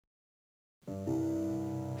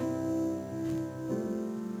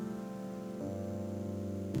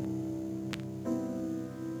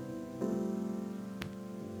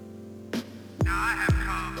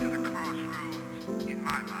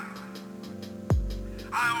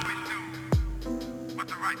I always knew what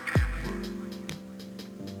the right path was.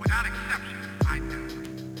 Without exception, I knew,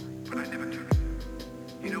 but I never took it.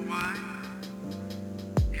 You know why?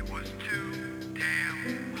 It was too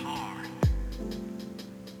damn hard.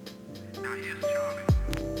 Now here's Charlie.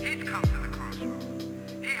 He's come to the crossroads.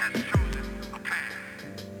 He has chosen a path.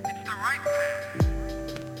 It's the right path.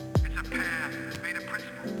 It's a path made of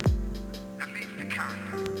principle that leads to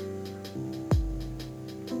character.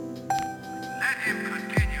 Let him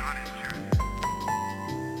continue on his journey.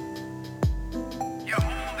 You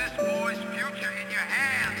hold this boy's future in your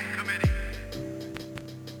hands, committee.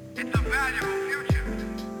 It's a valuable future.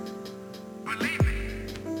 Believe me.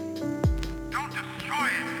 Don't destroy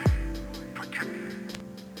it. Protect it.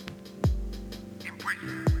 Embrace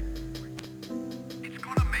it. It's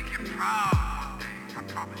gonna make you proud.